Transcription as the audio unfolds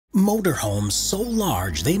Motorhomes so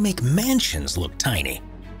large they make mansions look tiny.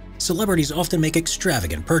 Celebrities often make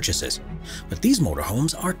extravagant purchases, but these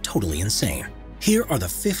motorhomes are totally insane. Here are the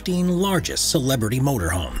 15 largest celebrity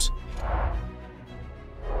motorhomes.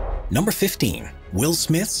 Number 15. Will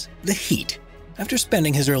Smith's The Heat. After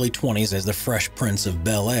spending his early 20s as the Fresh Prince of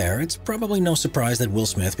Bel-Air, it's probably no surprise that Will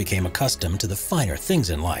Smith became accustomed to the finer things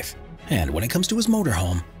in life. And when it comes to his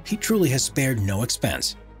motorhome, he truly has spared no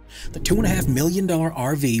expense. The $2.5 million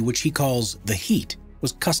RV, which he calls The Heat,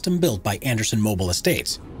 was custom built by Anderson Mobile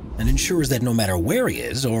Estates and ensures that no matter where he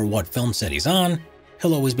is or what film set he's on,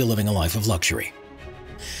 he'll always be living a life of luxury.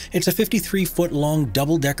 It's a 53-foot-long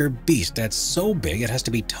double-decker beast that's so big it has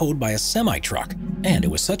to be towed by a semi-truck, and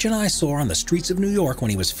it was such an eyesore on the streets of New York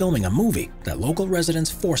when he was filming a movie that local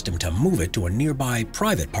residents forced him to move it to a nearby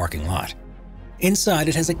private parking lot. Inside,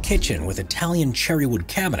 it has a kitchen with Italian cherrywood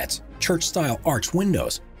cabinets, church-style arched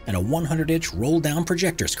windows, and a 100-inch roll-down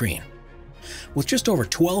projector screen. With just over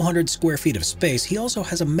 1,200 square feet of space, he also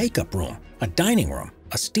has a makeup room, a dining room,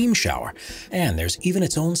 a steam shower, and there's even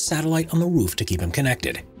its own satellite on the roof to keep him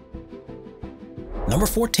connected. Number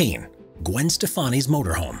 14. Gwen Stefani's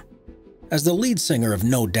motorhome. As the lead singer of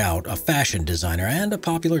No Doubt, a fashion designer, and a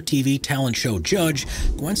popular TV talent show judge,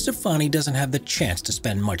 Gwen Stefani doesn't have the chance to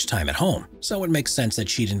spend much time at home, so it makes sense that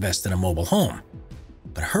she'd invest in a mobile home.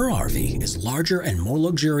 But her RV is larger and more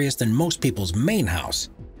luxurious than most people's main house.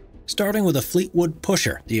 Starting with a Fleetwood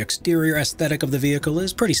Pusher, the exterior aesthetic of the vehicle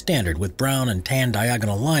is pretty standard with brown and tan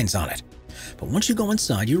diagonal lines on it. But once you go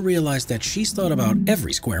inside, you realize that she's thought about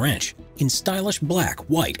every square inch. In stylish black,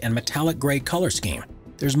 white, and metallic gray color scheme,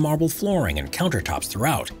 there's marble flooring and countertops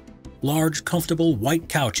throughout, large, comfortable white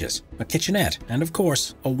couches, a kitchenette, and of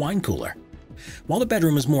course, a wine cooler. While the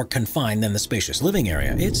bedroom is more confined than the spacious living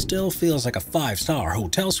area, it still feels like a 5-star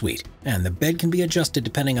hotel suite, and the bed can be adjusted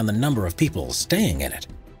depending on the number of people staying in it.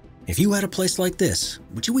 If you had a place like this,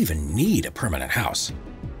 would you even need a permanent house?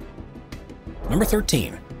 Number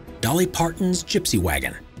 13. Dolly Parton's Gypsy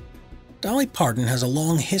Wagon. Dolly Parton has a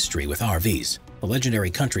long history with RVs. The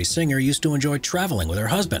legendary country singer used to enjoy traveling with her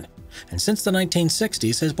husband, and since the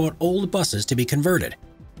 1960s has bought old buses to be converted.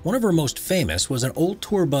 One of her most famous was an old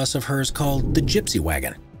tour bus of hers called the Gypsy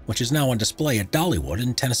Wagon, which is now on display at Dollywood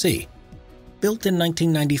in Tennessee. Built in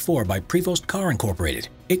 1994 by Prevost Car Incorporated,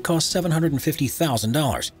 it cost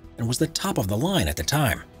 $750,000 and was the top of the line at the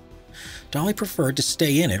time. Dolly preferred to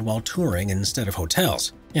stay in it while touring instead of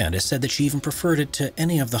hotels, and has said that she even preferred it to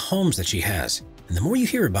any of the homes that she has. And the more you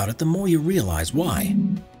hear about it, the more you realize why.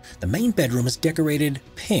 The main bedroom is decorated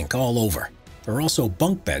pink all over. There are also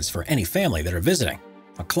bunk beds for any family that are visiting,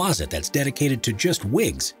 a closet that's dedicated to just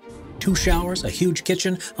wigs, 2 showers, a huge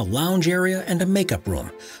kitchen, a lounge area, and a makeup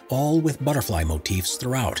room, all with butterfly motifs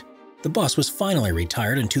throughout. The bus was finally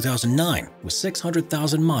retired in 2009 with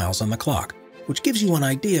 600,000 miles on the clock, which gives you an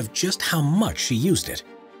idea of just how much she used it.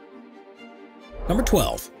 Number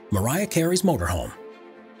 12. Mariah Carey's motorhome.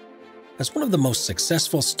 As one of the most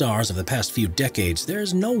successful stars of the past few decades,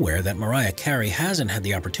 there's nowhere that Mariah Carey hasn't had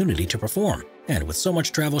the opportunity to perform. And with so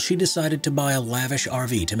much travel, she decided to buy a lavish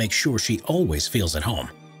RV to make sure she always feels at home.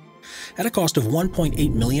 At a cost of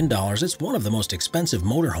 $1.8 million, it's one of the most expensive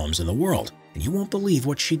motorhomes in the world, and you won't believe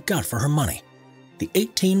what she got for her money. The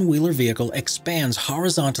 18-wheeler vehicle expands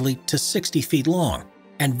horizontally to 60 feet long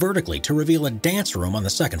and vertically to reveal a dance room on the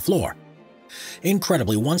second floor.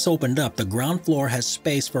 Incredibly, once opened up, the ground floor has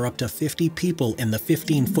space for up to 50 people in the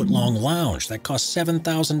 15-foot-long lounge that cost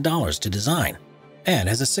 $7,000 to design, and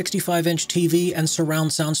has a 65-inch TV and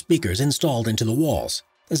surround sound speakers installed into the walls.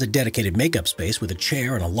 There's a dedicated makeup space with a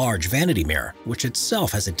chair and a large vanity mirror, which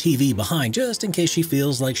itself has a TV behind just in case she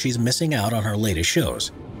feels like she's missing out on her latest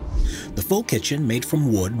shows. The full kitchen, made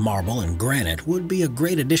from wood, marble, and granite, would be a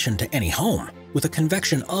great addition to any home, with a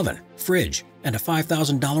convection oven, fridge, and a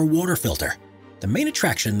 $5,000 water filter. The main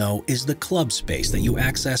attraction, though, is the club space that you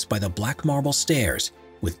access by the black marble stairs.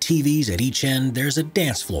 With TVs at each end, there's a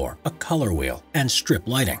dance floor, a color wheel, and strip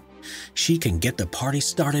lighting. She can get the party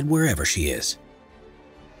started wherever she is.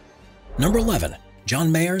 Number 11.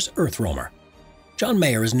 John Mayer's Earth Roamer. John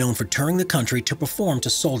Mayer is known for touring the country to perform to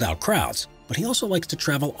sold-out crowds, but he also likes to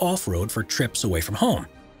travel off-road for trips away from home.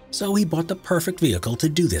 So he bought the perfect vehicle to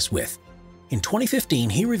do this with. In 2015,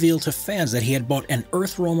 he revealed to fans that he had bought an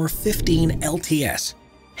Earth Roamer 15 LTS.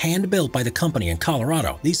 Hand-built by the company in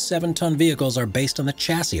Colorado, these 7-ton vehicles are based on the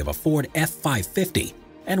chassis of a Ford F550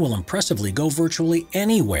 and will impressively go virtually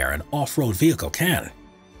anywhere an off-road vehicle can.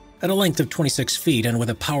 At a length of 26 feet and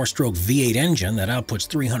with a Power-Stroke V8 engine that outputs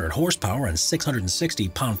 300 horsepower and 660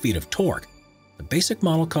 pound-feet of torque, the basic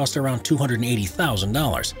model cost around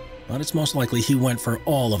 $280,000, but it's most likely he went for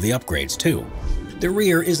all of the upgrades too. The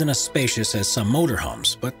rear isn't as spacious as some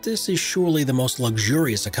motorhomes, but this is surely the most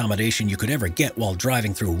luxurious accommodation you could ever get while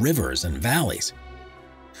driving through rivers and valleys.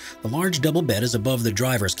 The large double bed is above the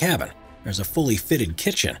driver's cabin. There's a fully fitted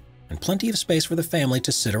kitchen and plenty of space for the family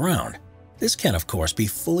to sit around. This can, of course, be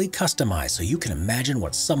fully customized so you can imagine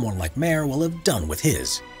what someone like Mayer will have done with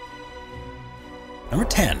his. Number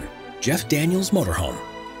 10. Jeff Daniels Motorhome.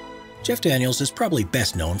 Jeff Daniels is probably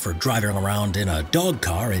best known for driving around in a dog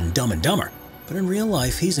car in Dumb and Dumber, but in real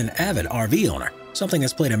life he's an avid RV owner, something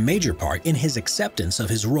that's played a major part in his acceptance of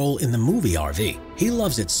his role in the movie RV. He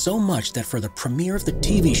loves it so much that for the premiere of the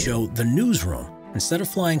TV show The Newsroom, instead of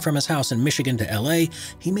flying from his house in Michigan to LA,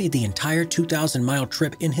 he made the entire 2,000-mile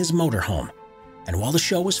trip in his motorhome. And while the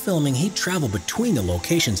show was filming, he traveled between the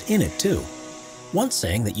locations in it too. Once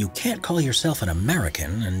saying that you can't call yourself an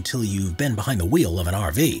American until you've been behind the wheel of an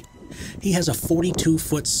RV. He has a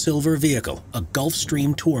 42-foot silver vehicle, a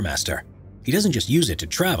Gulfstream Tourmaster. He doesn't just use it to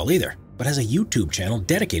travel either, but has a YouTube channel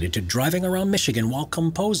dedicated to driving around Michigan while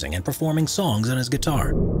composing and performing songs on his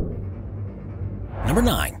guitar. Number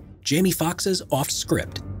 9. Jamie Foxx's Off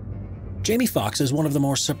Script. Jamie Foxx is one of the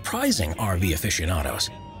more surprising RV aficionados,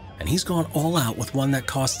 and he's gone all out with one that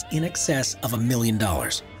costs in excess of $1 million.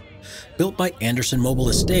 Built by Anderson Mobile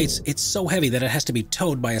Estates, it's so heavy that it has to be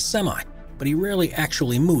towed by a semi, but he rarely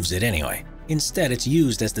actually moves it anyway. Instead, it's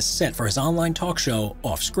used as the set for his online talk show,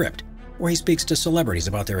 Off Script, where he speaks to celebrities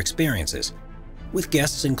about their experiences, with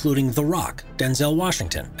guests including The Rock, Denzel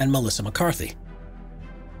Washington, and Melissa McCarthy.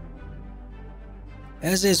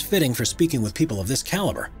 As is fitting for speaking with people of this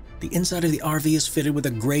caliber, the inside of the RV is fitted with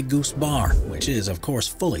a Grey Goose bar, which is, of course,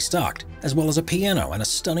 fully stocked, as well as a piano and a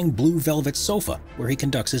stunning blue velvet sofa where he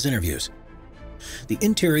conducts his interviews. The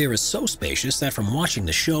interior is so spacious that from watching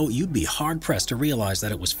the show, you'd be hard-pressed to realize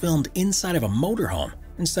that it was filmed inside of a motorhome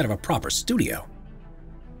instead of a proper studio.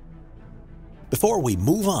 Before we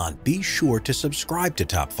move on, be sure to subscribe to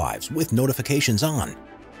Top 5s with notifications on.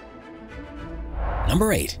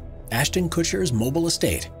 Number 8. Ashton Kutcher's Mobile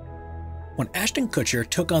Estate. When Ashton Kutcher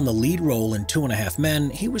took on the lead role in 2.5 Men,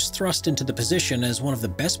 he was thrust into the position as one of the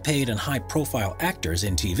best-paid and high-profile actors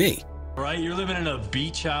in TV. Right, you're living in a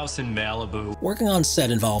beach house in Malibu. Working on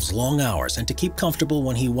set involves long hours, and to keep comfortable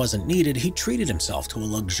when he wasn't needed, he treated himself to a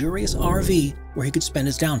luxurious RV where he could spend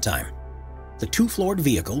his downtime. The 2-floored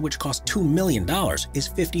vehicle, which cost $2 million, is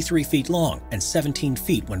 53 feet long and 17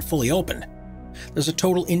 feet when fully opened. There's a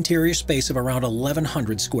total interior space of around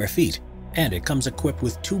 1,100 square feet, and it comes equipped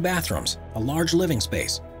with 2 bathrooms, a large living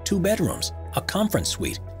space, 2 bedrooms, a conference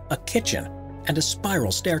suite, a kitchen, and a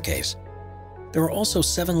spiral staircase. There are also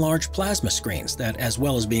 7 large plasma screens that, as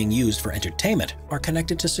well as being used for entertainment, are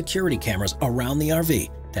connected to security cameras around the RV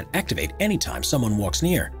that activate anytime someone walks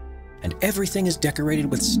near. And everything is decorated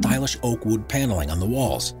with stylish oak wood paneling on the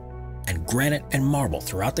walls, and granite and marble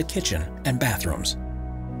throughout the kitchen and bathrooms.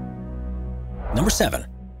 Number 7.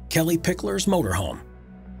 Kellie Pickler's Motorhome.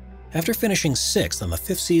 After finishing 6th on the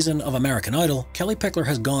 5th season of American Idol, Kellie Pickler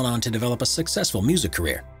has gone on to develop a successful music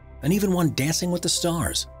career, and even won Dancing with the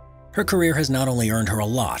Stars. Her career has not only earned her a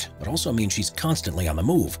lot, but also means she's constantly on the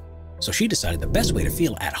move. So she decided the best way to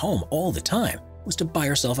feel at home all the time was to buy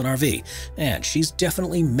herself an RV, and she's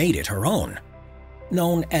definitely made it her own.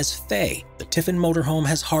 Known as Faye, the Tiffin motorhome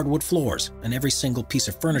has hardwood floors, and every single piece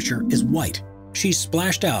of furniture is white. She's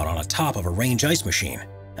splashed out on the top of a range ice machine,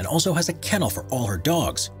 and also has a kennel for all her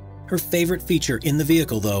dogs. Her favorite feature in the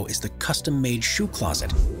vehicle, though, is the custom-made shoe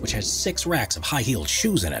closet, which has 6 racks of high-heeled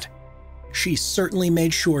shoes in it. She certainly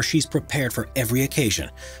made sure she's prepared for every occasion,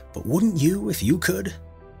 but wouldn't you if you could?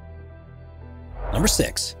 Number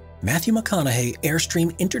 6. Matthew McConaughey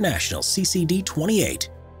Airstream International CCD-28,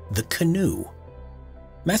 The Canoe.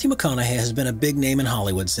 Matthew McConaughey has been a big name in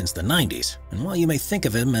Hollywood since the 90s, and while you may think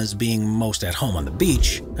of him as being most at home on the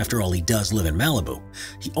beach, after all he does live in Malibu,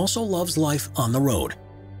 he also loves life on the road.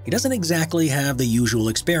 He doesn't exactly have the usual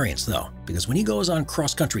experience though, because when he goes on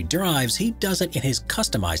cross-country drives, he does it in his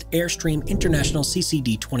customized Airstream International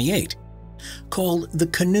CCD-28. Called The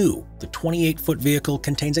Canoe, the 28-foot vehicle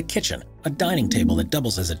contains a kitchen, a dining table that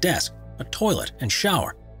doubles as a desk, a toilet and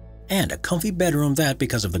shower, and a comfy bedroom that,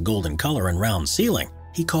 because of the golden color and round ceiling,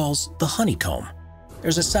 he calls the honeycomb.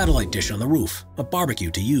 There's a satellite dish on the roof, a barbecue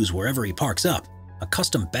to use wherever he parks up, a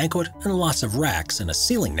custom banquet, and lots of racks and a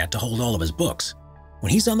ceiling net to hold all of his books.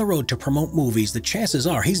 When he's on the road to promote movies, the chances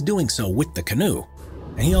are he's doing so with the Canoe,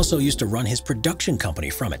 and he also used to run his production company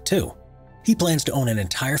from it too. He plans to own an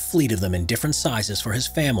entire fleet of them in different sizes for his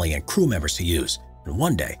family and crew members to use, and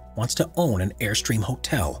one day wants to own an Airstream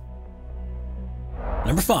hotel.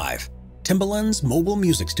 Number 5. Timbaland's Mobile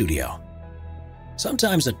Music Studio.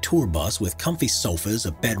 Sometimes a tour bus with comfy sofas,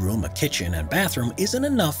 a bedroom, a kitchen, and bathroom isn't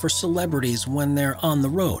enough for celebrities when they're on the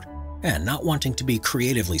road. And not wanting to be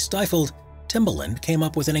creatively stifled, Timbaland came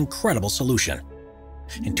up with an incredible solution.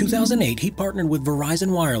 In 2008, he partnered with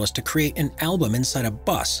Verizon Wireless to create an album inside a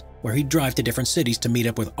bus where he'd drive to different cities to meet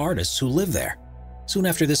up with artists who live there. Soon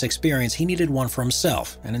after this experience, he needed one for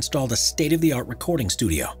himself and installed a state-of-the-art recording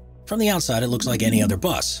studio. From the outside, it looks like any other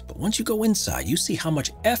bus, but once you go inside, you see how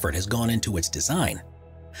much effort has gone into its design.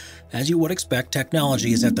 As you would expect,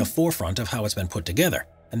 technology is at the forefront of how it's been put together,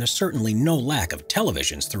 and there's certainly no lack of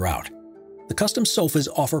televisions throughout. The custom sofas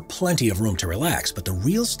offer plenty of room to relax, but the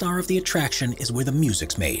real star of the attraction is where the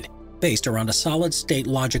music's made. Based around a solid-state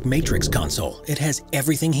Logic Matrix console, it has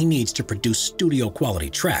everything he needs to produce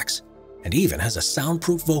studio-quality tracks, and even has a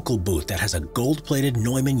soundproof vocal booth that has a gold-plated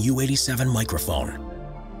Neumann U87 microphone.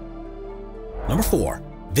 Number 4.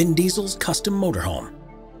 Vin Diesel's custom motorhome.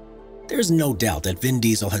 There's no doubt that Vin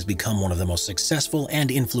Diesel has become one of the most successful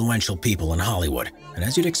and influential people in Hollywood, and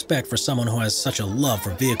as you'd expect for someone who has such a love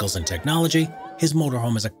for vehicles and technology, his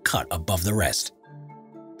motorhome is a cut above the rest.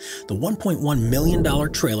 The $1.1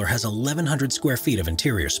 million trailer has 1,100 square feet of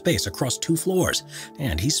interior space across 2 floors,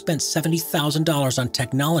 and he spent $70,000 on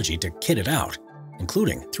technology to kit it out,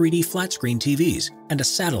 including 3D flat-screen TVs and a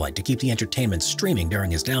satellite to keep the entertainment streaming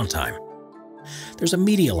during his downtime. There's a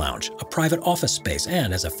media lounge, a private office space,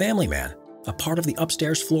 and, as a family man, a part of the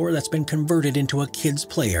upstairs floor that's been converted into a kids'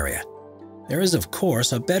 play area. There is, of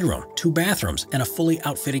course, a bedroom, 2 bathrooms, and a fully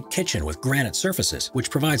outfitted kitchen with granite surfaces,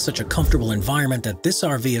 which provides such a comfortable environment that this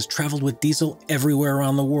RV has traveled with Diesel everywhere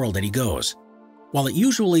around the world that he goes. While it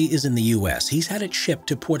usually is in the US, he's had it shipped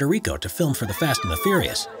to Puerto Rico to film for The Fast and the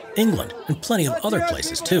Furious, England, and plenty of other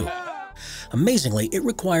places too. Amazingly, it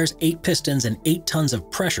requires 8 pistons and 8 tons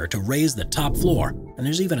of pressure to raise the top floor, and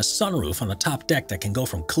there's even a sunroof on the top deck that can go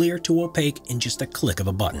from clear to opaque in just a click of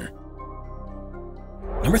a button.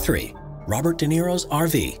 Number 3. Robert De Niro's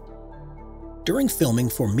RV. During filming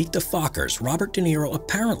for Meet the Fockers, Robert De Niro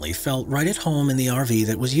apparently felt right at home in the RV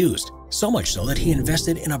that was used, so much so that he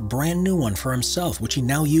invested in a brand new one for himself, which he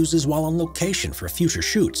now uses while on location for future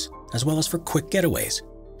shoots, as well as for quick getaways.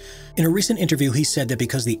 In a recent interview, he said that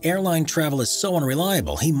because the airline travel is so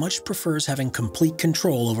unreliable, he much prefers having complete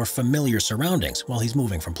control over familiar surroundings while he's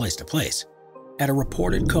moving from place to place. At a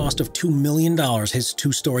reported cost of $2 million, his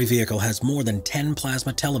 2-story vehicle has more than 10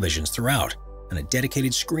 plasma televisions throughout, and a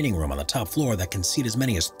dedicated screening room on the top floor that can seat as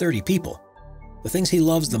many as 30 people. The things he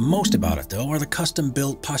loves the most about it, though, are the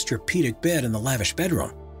custom-built Posturepedic bed in the lavish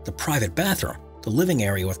bedroom, the private bathroom, the living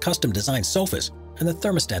area with custom-designed sofas, and the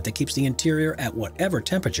thermostat that keeps the interior at whatever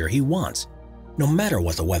temperature he wants, no matter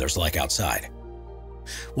what the weather's like outside.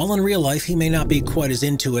 While in real life he may not be quite as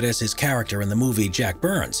into it as his character in the movie Jack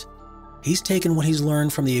Burns, he's taken what he's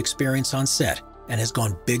learned from the experience on set and has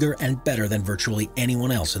gone bigger and better than virtually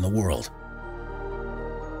anyone else in the world.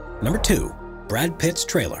 Number 2. Brad Pitt's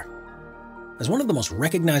trailer. As one of the most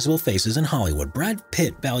recognizable faces in Hollywood, Brad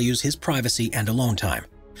Pitt values his privacy and alone time.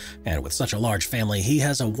 And with such a large family, he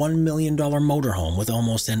has a $1 million motorhome with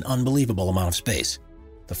almost an unbelievable amount of space.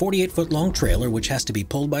 The 48-foot-long trailer, which has to be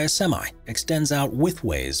pulled by a semi, extends out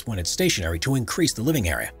widthways when it's stationary to increase the living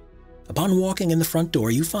area. Upon walking in the front door,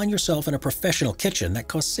 you find yourself in a professional kitchen that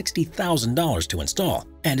costs $60,000 to install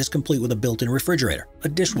and is complete with a built-in refrigerator, a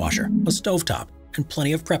dishwasher, a stovetop, and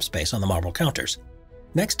plenty of prep space on the marble counters.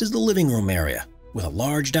 Next is the living room area, with a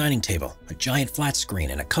large dining table, a giant flat screen,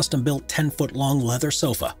 and a custom-built 10-foot-long leather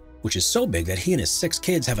sofa, which is so big that he and his 6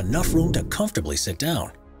 kids have enough room to comfortably sit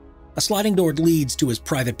down. A sliding door leads to his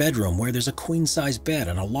private bedroom where there's a queen-size bed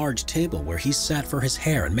and a large table where he's sat for his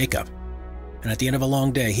hair and makeup. And at the end of a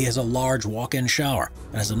long day, he has a large walk-in shower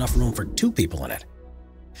and has enough room for 2 people in it.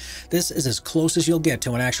 This is as close as you'll get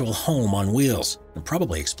to an actual home on wheels, and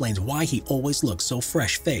probably explains why he always looks so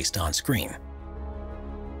fresh-faced on screen.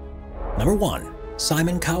 Number 1.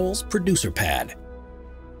 Simon Cowell's producer pad.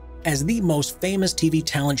 As the most famous TV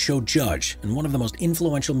talent show judge and one of the most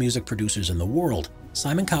influential music producers in the world,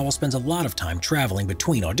 Simon Cowell spends a lot of time traveling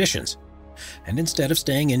between auditions. And instead of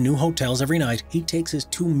staying in new hotels every night, he takes his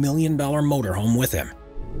 $2 million motorhome with him.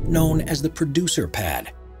 Known as the producer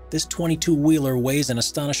pad, this 22-wheeler weighs an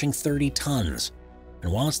astonishing 30 tons.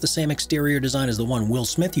 And while it's the same exterior design as the one Will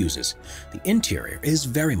Smith uses, the interior is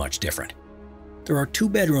very much different. There are 2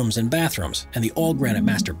 bedrooms and bathrooms, and the all-granite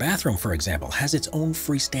master bathroom, for example, has its own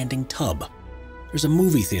freestanding tub. There's a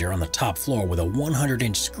movie theater on the top floor with a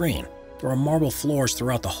 100-inch screen. There are marble floors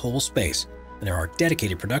throughout the whole space, and there are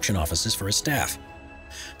dedicated production offices for his staff.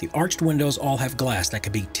 The arched windows all have glass that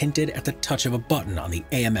can be tinted at the touch of a button on the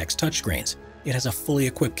AMX touchscreens. It has a fully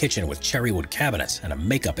equipped kitchen with cherrywood cabinets and a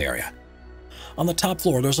makeup area. On the top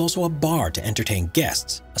floor, there's also a bar to entertain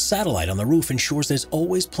guests. A satellite on the roof ensures there's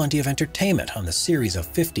always plenty of entertainment on the series of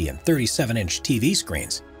 50 and 37-inch TV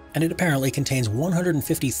screens. And it apparently contains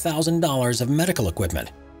 $150,000 of medical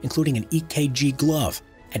equipment, including an EKG glove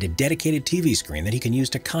and a dedicated TV screen that he can use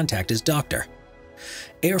to contact his doctor.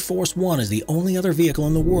 Air Force One is the only other vehicle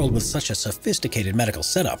in the world with such a sophisticated medical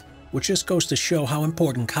setup, which just goes to show how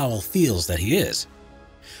important Cowell feels that he is.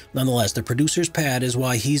 Nonetheless, the producer's pad is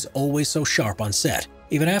why he's always so sharp on set,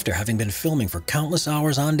 even after having been filming for countless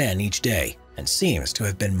hours on end each day, and seems to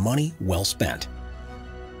have been money well spent.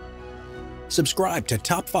 Subscribe to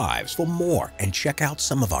Top 5s for more and check out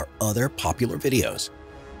some of our other popular videos.